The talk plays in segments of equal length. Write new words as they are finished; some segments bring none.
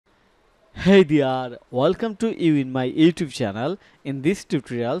Hey there, welcome to you in my YouTube channel. In this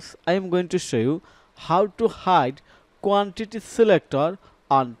tutorials, I am going to show you how to hide quantity selector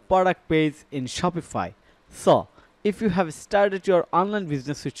on product page in Shopify. So, if you have started your online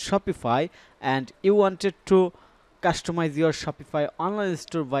business with Shopify and you wanted to customize your Shopify online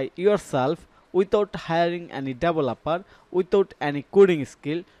store by yourself without hiring any developer, without any coding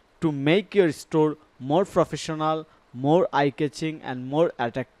skill to make your store more professional, more eye-catching and more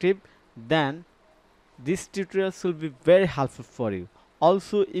attractive, then this tutorial will be very helpful for you.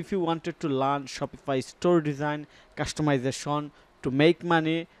 Also, if you wanted to learn Shopify store design customization to make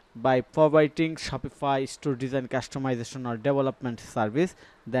money by providing Shopify store design customization or development service,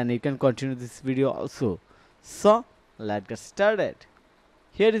 then you can continue this video also. So let's get started.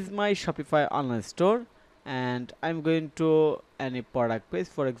 Here is my Shopify online store and I'm going to any product page.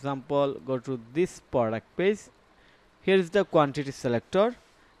 For example, go to this product page. Here is the quantity selector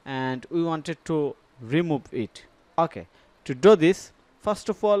and we wanted to remove it. Okay, to do this, first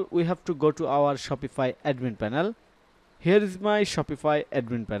of all we have to go to our Shopify admin panel. Here is my Shopify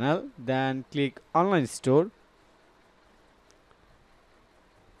admin panel. Then click online store.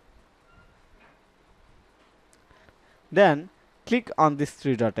 Then click on this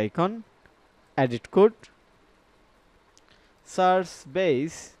three dot icon, edit code, search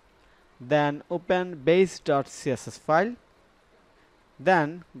base, then open base.css file,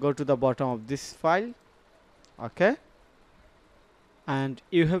 then go to the bottom of this file. Okay, and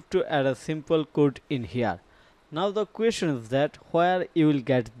you have to add a simple code in here. Now the question is that where you will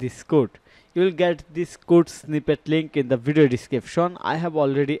get this code. You will get this code snippet link in the video description. I have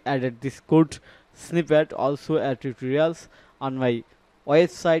already added this code snippet also as tutorials on my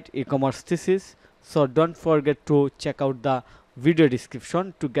website e-commerce thesis, so don't forget to check out the video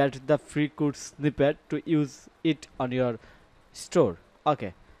description to get the free code snippet to use it on your store.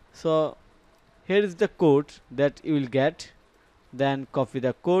 Okay, so here is the code that you will get. Then copy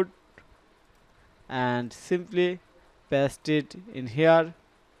the code and simply paste it in here.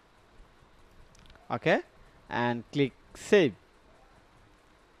 Okay, and click save.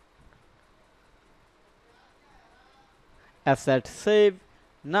 Asset save.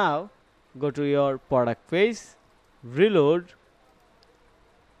 Now go to your product page, reload.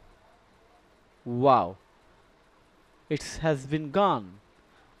 Wow, it has been gone.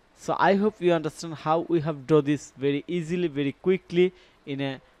 So I hope you understand how we have done this very easily, very quickly in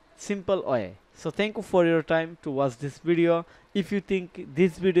a simple way. So thank you for your time to watch this video. If you think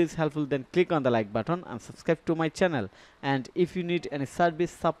this video is helpful, then click on the like button and subscribe to my channel. And if you need any service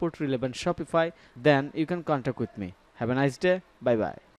support relevant Shopify, then you can contact with me. Have a nice day. Bye bye.